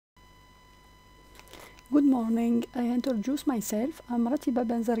Good morning. I introduce myself. I'm Ratiba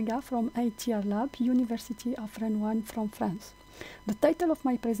Benzerga from ITR Lab, University of Rennes from France. The title of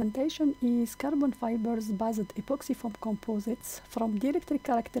my presentation is Carbon Fibers Based Epoxy Foam Composites from Dielectric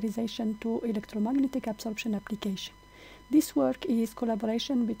Characterization to Electromagnetic Absorption Application. This work is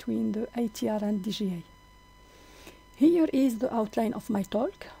collaboration between the ITR and DGA. Here is the outline of my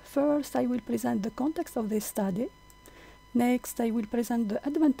talk. First, I will present the context of this study. Next, I will present the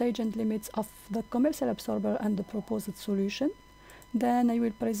advantage and limits of the commercial absorber and the proposed solution. Then I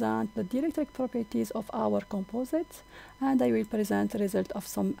will present the dielectric properties of our composites, and I will present the result of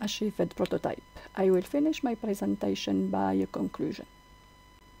some achieved prototype. I will finish my presentation by a conclusion.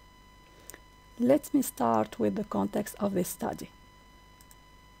 Let me start with the context of this study.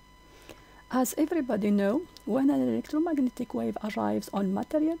 As everybody knows, when an electromagnetic wave arrives on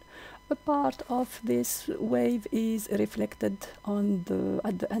material, a part of this wave is reflected at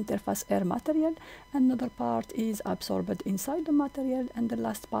the interface air material, another part is absorbed inside the material, and the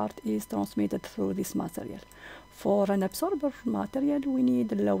last part is transmitted through this material. For an absorber material, we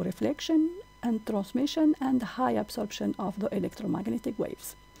need low reflection and transmission and high absorption of the electromagnetic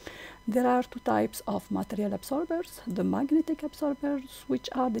waves. There are two types of material absorbers: the magnetic absorbers, which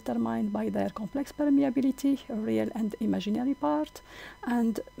are determined by their complex permeability, real and imaginary part,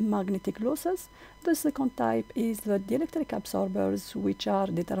 and magnetic losses. The second type is the dielectric absorbers, which are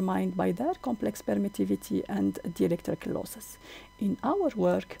determined by their complex permittivity and dielectric losses. In our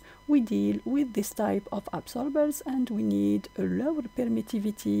work, we deal with this type of absorbers, and we need a lower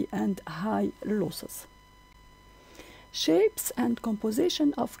permittivity and high losses. Shapes and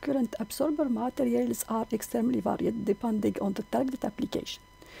composition of current absorber materials are extremely varied depending on the target application.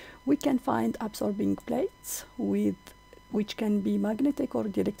 We can find absorbing plates which can be magnetic or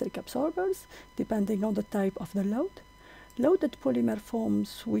dielectric absorbers depending on the type of the load, loaded polymer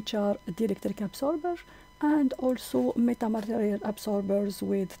foams which are dielectric absorber, and also metamaterial absorbers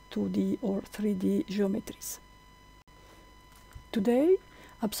with 2D or 3D geometries. Today,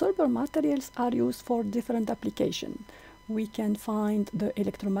 absorber materials are used for different applications. We can find the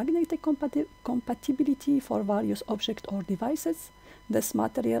electromagnetic compatibility for various objects or devices. This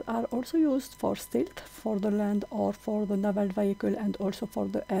material are also used for stealth, for the land or for the naval vehicle, and also for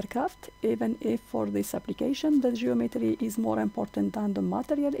the aircraft, even if for this application the geometry is more important than the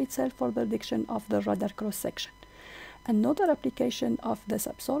material itself for the detection of the radar cross-section. Another application of this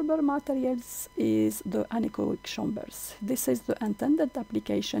absorber materials is the anechoic chambers. This is the intended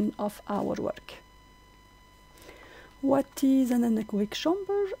application of our work. What is an anechoic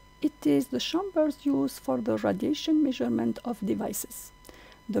chamber? It is the chambers used for the radiation measurement of devices.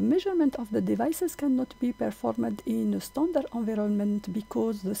 The measurement of the devices cannot be performed in a standard environment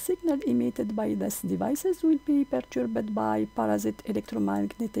because the signal emitted by these devices will be perturbed by parasite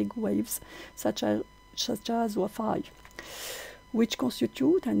electromagnetic waves such as Wi-Fi, which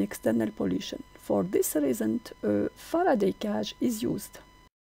constitute an external pollution. For this reason, a Faraday cage is used.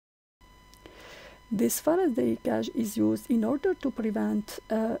 This Faraday cage is used in order to prevent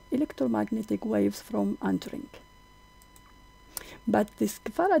electromagnetic waves from entering. But this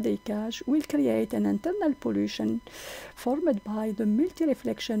Faraday cage will create an internal pollution formed by the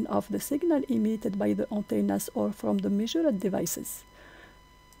multi-reflection of the signal emitted by the antennas or from the measured devices.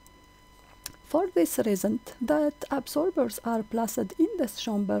 For this reason, that absorbers are placed in this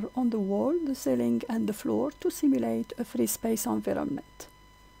chamber on the wall, the ceiling, and the floor to simulate a free space environment.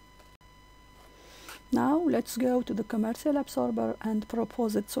 Now let's go to the commercial absorber and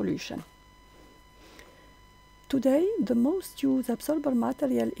proposed solution. Today, the most used absorber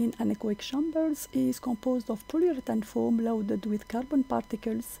material in anechoic chambers is composed of polyurethane foam loaded with carbon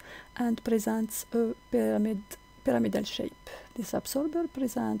particles and presents a pyramidal shape. This absorber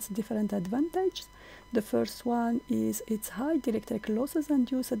presents different advantages. The first one is its high dielectric losses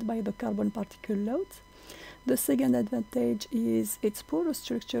induced by the carbon particle loads. The second advantage is its porous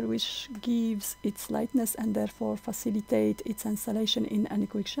structure, which gives its lightness and therefore facilitate its installation in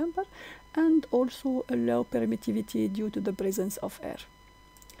anechoic chamber, and also a low permittivity due to the presence of air.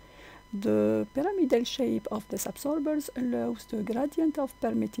 The pyramidal shape of these absorbers allows the gradient of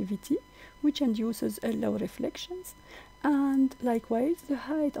permittivity, which induces a low reflections, and likewise the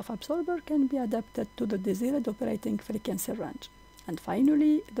height of absorber can be adapted to the desired operating frequency range. And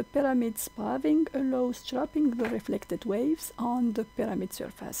finally, the pyramid's paving allows trapping the reflected waves on the pyramid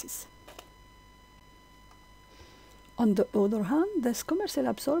surfaces. On the other hand, this commercial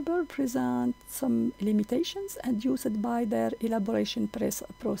absorber presents some limitations induced by their elaboration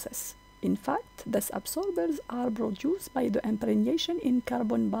process. In fact, these absorbers are produced by the impregnation in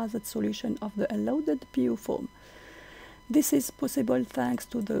carbon-based solution of the unloaded PU foam. This is possible thanks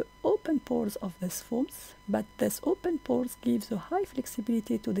to the open pores of these foams, but this open pores gives a high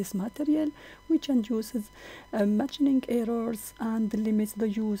flexibility to this material, which induces matching errors and limits the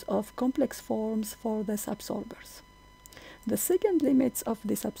use of complex forms for these absorbers. The second limit of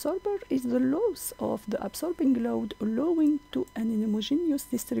this absorber is the loss of the absorbing load, allowing to an homogeneous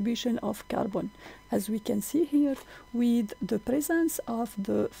distribution of carbon, as we can see here with the presence of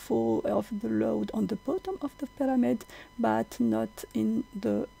the load on the bottom of the pyramid, but not in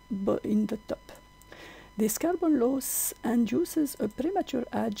the top. This carbon loss induces a premature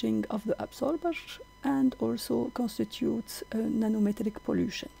aging of the absorber and also constitutes a nanometric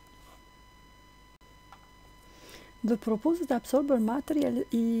pollution. The proposed absorber material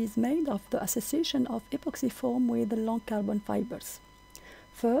is made of the association of epoxy foam with long carbon fibers.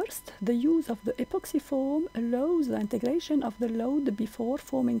 First, the use of the epoxy foam allows the integration of the load before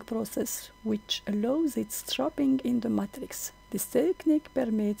foaming process, which allows its trapping in the matrix. This technique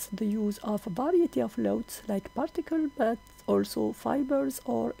permits the use of a variety of loads like particles, but also fibers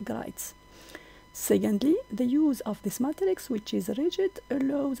or grids. Secondly, the use of this matrix, which is rigid,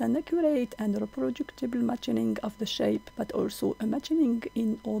 allows an accurate and reproducible matching of the shape, but also a matching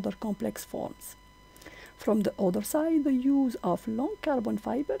in other complex forms. From the other side, the use of long carbon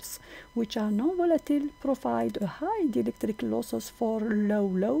fibers, which are non-volatile, provide a high dielectric losses for low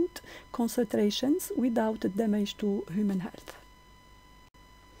load concentrations without damage to human health.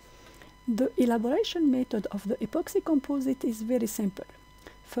 The elaboration method of the epoxy composite is very simple.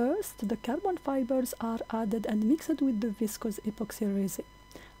 First, the carbon fibers are added and mixed with the viscous epoxy resin.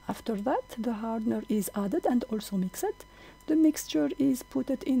 After that, the hardener is added and also mixed. The mixture is put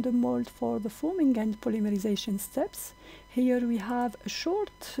in the mold for the foaming and polymerization steps. Here we have a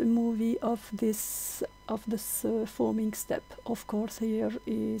short movie of this foaming step. Of course, here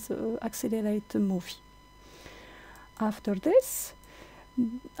is accelerate movie. After this,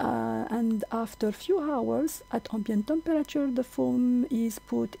 and after a few hours at ambient temperature, the foam is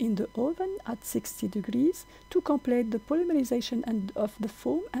put in the oven at 60 degrees to complete the polymerization of the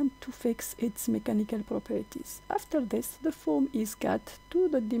foam and to fix its mechanical properties. After this, the foam is cut to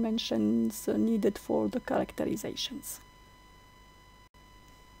the dimensions needed for the characterizations.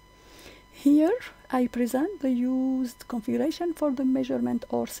 Here I present the used configuration for the measurement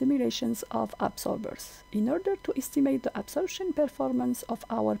or simulations of absorbers. In order to estimate the absorption performance of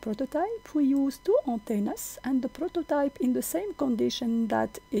our prototype, we use two antennas and the prototype in the same condition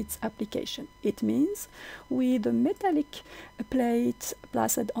that its application. It means with a metallic plate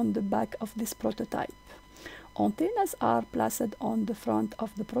placed on the back of this prototype. Antennas are placed on the front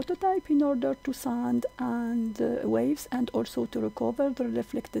of the prototype in order to send waves and also to recover the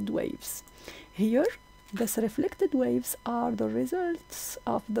reflected waves. Here, these reflected waves are the results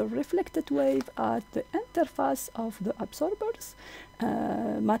of the reflected wave at the interface of the absorbers,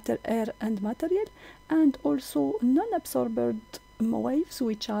 air and material, and also non-absorbed waves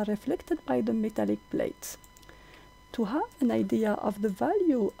which are reflected by the metallic plates. To have an idea of the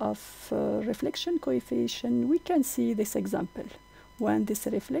value of reflection coefficient, we can see this example. When this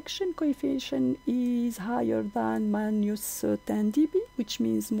reflection coefficient is higher than minus 10 dB, which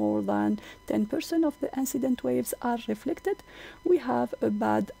means more than 10% of the incident waves are reflected, we have a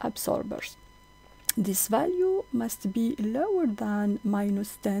bad absorber. This value must be lower than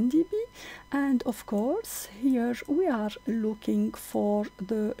minus 10 dB, and of course here we are looking for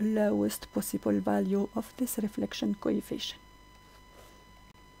the lowest possible value of this reflection coefficient.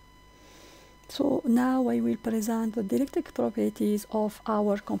 So now I will present the dielectric properties of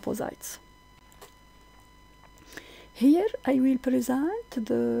our composites. Here I will present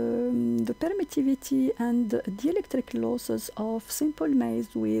the permittivity and dielectric losses of simple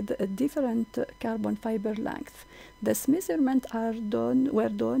maize with a different carbon fiber length. These measurements were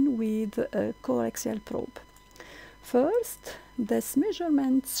done with a coaxial probe. First, these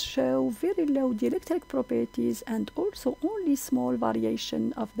measurements show very low dielectric properties and also only small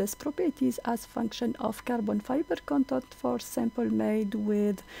variation of these properties as function of carbon fiber content for sample made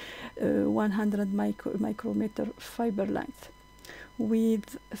with 100 micrometer fiber length.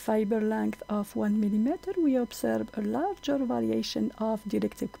 With fiber length of 1 millimeter, we observe a larger variation of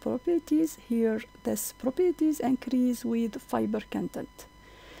dielectric properties. Here, these properties increase with fiber content.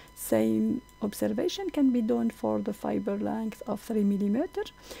 Same observation can be done for the fiber length of 3 millimeter,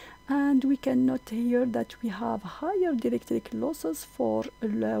 and we can note here that we have higher dielectric losses for a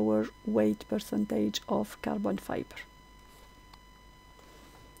lower weight percentage of carbon fiber.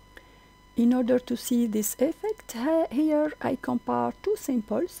 In order to see this effect, here I compare two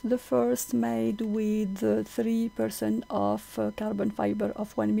samples. The first made with 3% of carbon fiber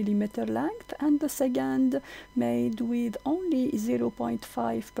of 1 millimeter length, and the second made with only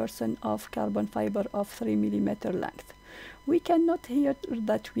 0.5% of carbon fiber of 3 millimeter length. We can note here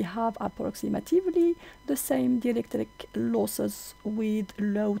that we have approximately the same dielectric losses with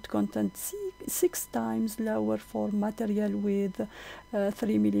load content 6 times lower for material with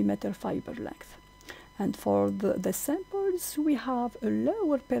 3 millimeter fiber length. And for the samples, we have a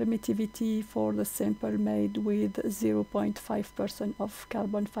lower permittivity for the sample made with 0.5% of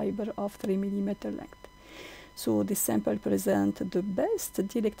carbon fiber of 3 millimeter length. So this sample presents the best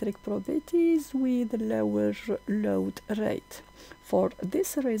dielectric properties with lower load rate. For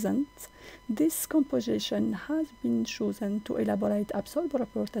this reason, this composition has been chosen to elaborate absorber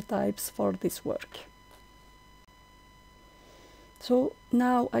prototypes for this work. So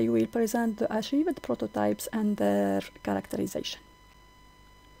now I will present the achieved prototypes and their characterization.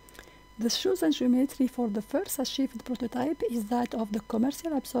 The chosen geometry for the first achieved prototype is that of the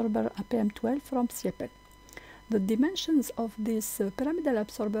commercial absorber APM12 from Schiphol. The dimensions of this pyramidal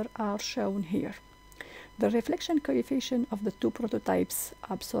absorber are shown here. The reflection coefficient of the two prototypes,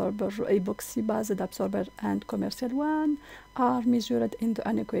 absorber, epoxy-based absorber and commercial one, are measured in the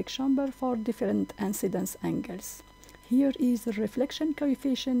anechoic chamber for different incidence angles. Here is the reflection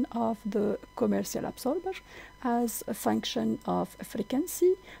coefficient of the commercial absorber as a function of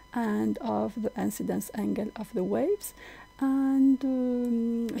frequency and of the incidence angle of the waves. And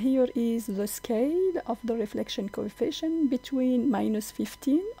here is the scale of the reflection coefficient between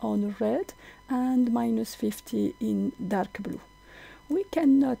 -15 on red and -50 in dark blue. We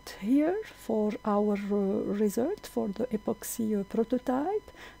can note here for our result for the epoxy prototype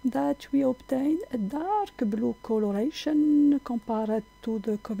that we obtain a dark blue coloration compared to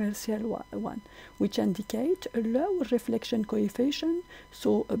the commercial one, which indicate a lower reflection coefficient,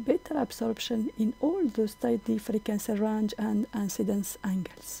 so a better absorption in all the steady frequency range and incidence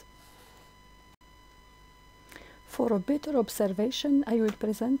angles. For a better observation, I will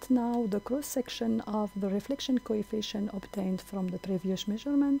present now the cross-section of the reflection coefficient obtained from the previous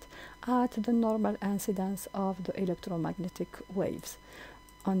measurement at the normal incidence of the electromagnetic waves.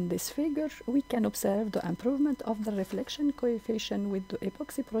 On this figure, we can observe the improvement of the reflection coefficient with the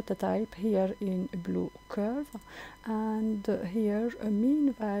epoxy prototype here in a blue curve, and here a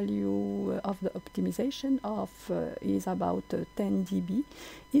mean value of the optimization of is about 10 dB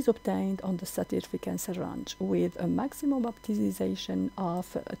is obtained on the static frequency range with a maximum optimization of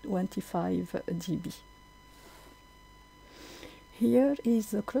 25 dB. Here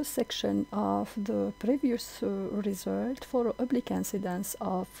is the cross-section of the previous result for oblique incidence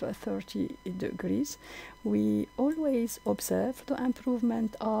of 30 degrees. We always observe the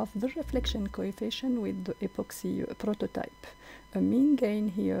improvement of the reflection coefficient with the epoxy prototype. A mean gain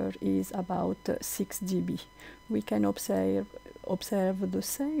here is about 6 dB. We can observe the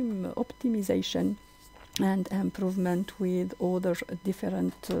same optimization and improvement with other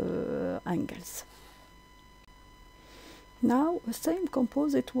different angles. Now, the same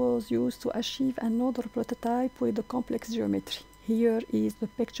composite was used to achieve another prototype with a complex geometry. Here is the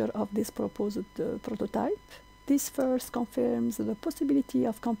picture of this proposed prototype. This first confirms the possibility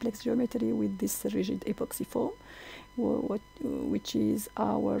of complex geometry with this rigid epoxy foam, which is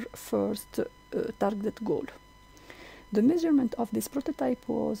our first target goal. The measurement of this prototype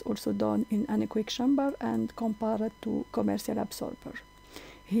was also done in anechoic chamber and compared to commercial absorber.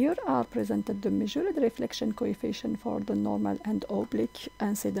 Here are presented the measured reflection coefficient for the normal and oblique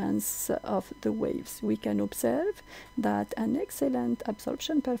incidence of the waves. We can observe that an excellent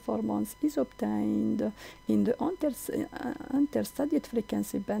absorption performance is obtained in the interstitial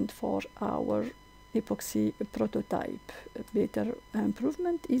frequency band for our epoxy prototype. A better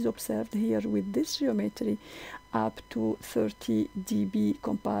improvement is observed here with this geometry up to 30 dB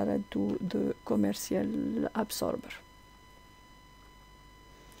compared to the commercial absorber.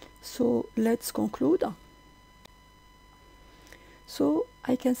 So let's conclude. So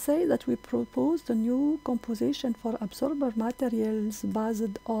I can say that we proposed a new composition for absorber materials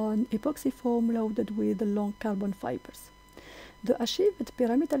based on epoxy foam loaded with long carbon fibers. The achieved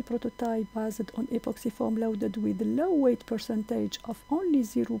pyramidal prototype based on epoxy foam loaded with low weight percentage of only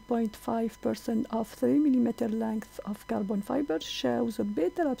 0.5% of 3 mm length of carbon fiber shows a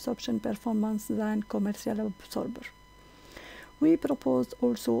better absorption performance than commercial absorber. We proposed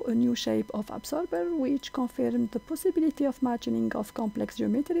also a new shape of absorber which confirmed the possibility of matching of complex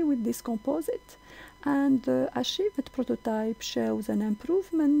geometry with this composite, and the achieved prototype shows an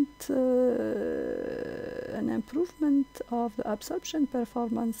improvement of the absorption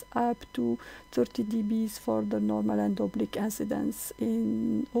performance up to 30 dBs for the normal and oblique incidence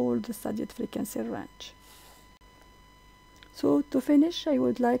in all the studied frequency range. So to finish, I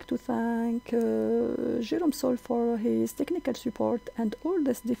would like to thank Jérôme Sol for his technical support and all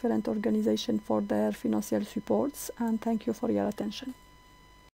these different organizations for their financial supports, and thank you for your attention.